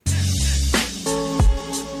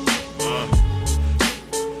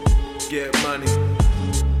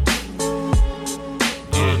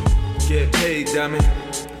dummy.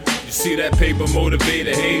 You see that paper, motivate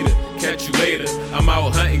a hater. Catch you later. I'm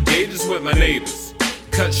out hunting gators with my neighbors.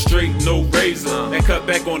 Cut straight, no razor. That cut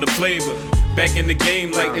back on the flavor. Back in the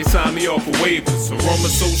game like they signed me off for waivers. Aroma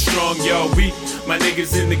so strong, y'all weak. My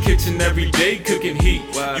niggas in the kitchen every day cooking heat.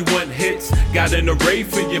 You want hits? Got an array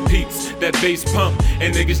for your peeps. That bass pump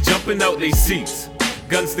and niggas jumping out they seats.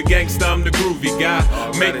 Guns the gangsta, I'm the groovy guy.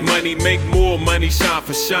 Make money, make more money, shine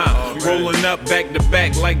for shine. Rolling up back to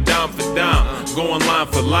back like dime for dime. Going line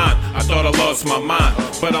for line. I thought I lost my mind,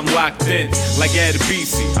 but I'm locked in like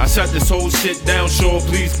Adebisi. I shut this whole shit down, sure,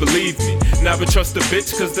 please believe me. Never trust a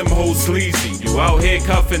bitch, cause them hoes sleazy. You out here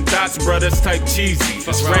cuffing thoughts, brothers type cheesy.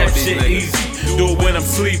 This rap shit easy, do it when I'm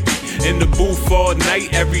sleepy. In the booth all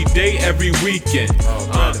night, every day, every weekend.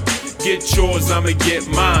 Get yours, I'ma get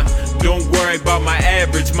mine. Don't worry about my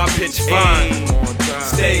average, my pitch fine.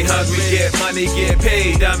 Stay hungry, get money, get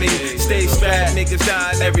paid, dummy. Stay strapped, niggas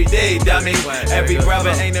dying every day, dummy. Every brother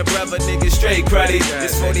ain't a brother, niggas straight cruddy.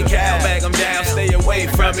 This 40 cal bag, I'm down, stay away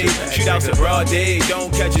from me. Shoot out to broad day,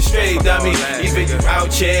 don't catch a stray, dummy. Either you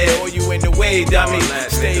out here or you in the way, dummy.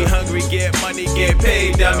 Stay hungry, get money, get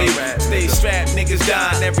paid, dummy. Stay strapped, niggas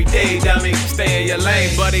dying every day, dummy. Stay in your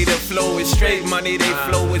lane, buddy, the flow is straight money, they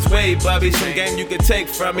flow is way, bubby. Some game you can take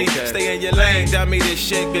from me. Stay in your lane, dummy, this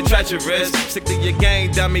shit get treacherous. Stick to your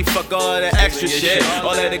game, dummy, fuck all that extra shit.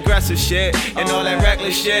 All that aggressive shit, and all that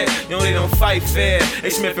reckless shit. You know they don't fight fair, they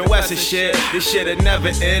Smith and Wesson shit. This shit'll never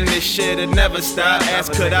end, this shit'll never stop.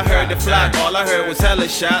 Ask could I heard the flock, all I heard was hella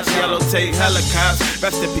shots. Yellow tape, helicopters,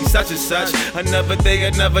 rest in peace such and such. Another day,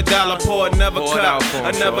 another dollar, pour another cup.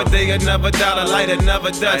 Another day, another dollar, light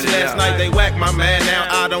another Dutch. Last night they whacked my man,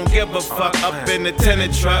 now I don't give a fuck. Up in the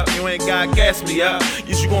tenant truck, you ain't got gas me up.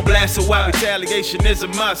 You gon' blast a while, retaliation is a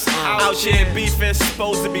must. Out here beefing,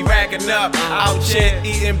 supposed to be racking up. Out here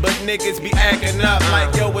eating, but niggas be acting up.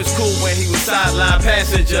 Like yo, it's cool when he was sideline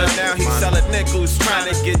passenger. Now he selling nickels,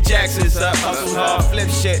 trying to get Jacksons up. Hustle hard, flip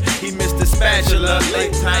shit, he missed the spatula.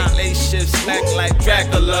 Late night, late shift, snack like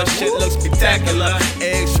Dracula. Shit looks spectacular.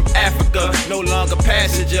 Eggs from Africa, no longer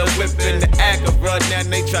passenger. Whipping the Acura, now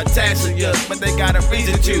they try taxing you, but they got a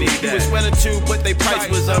reason to. He was willing to, but they price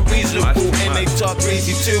was unreasonable. And they talk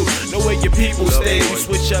crazy too. Know where your people stay, we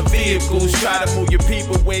switch up vehicles. Try to move your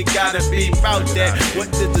people where gotta be about that.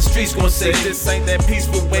 What did the streets gon' say? This ain't that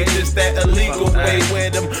peaceful way, this that illegal way. Where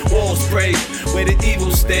them walls spray, where the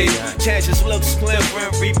evil stay. Chances look slim, when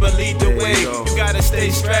Reaper lead the way. You gotta stay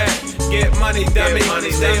strapped, get money, dummy.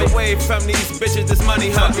 Stay away from these bitches that's money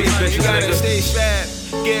hungry. You gotta stay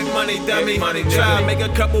strapped, get money, dummy. Try to make a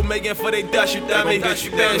couple million for they dust you, dummy.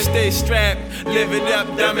 You better stay strapped, live it up,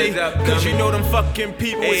 dummy. Cause you know them fucking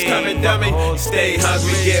people is coming, dummy. Stay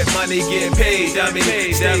hungry, get money, get paid, dummy.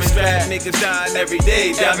 Stay strapped, niggas dying every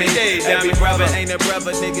day, dummy. Every brother ain't a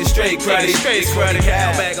brother, niggas straight cruddy.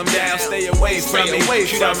 Cal bag, I'm down, stay away from me.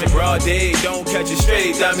 Shoot out in broad day, don't catch a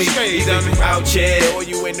straight, dummy. Either you out here or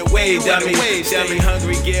you in the way, dummy. Stay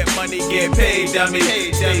hungry, get money, get paid, dummy.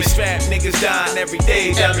 Stay strapped, niggas dying every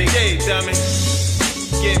day, dummy.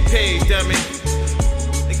 Get paid, dummy.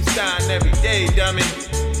 Niggas dying every day, dummy.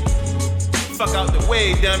 Fuck out the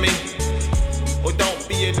way, dummy. Or don't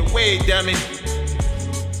be in the way, dummy.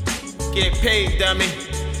 Get paid, dummy.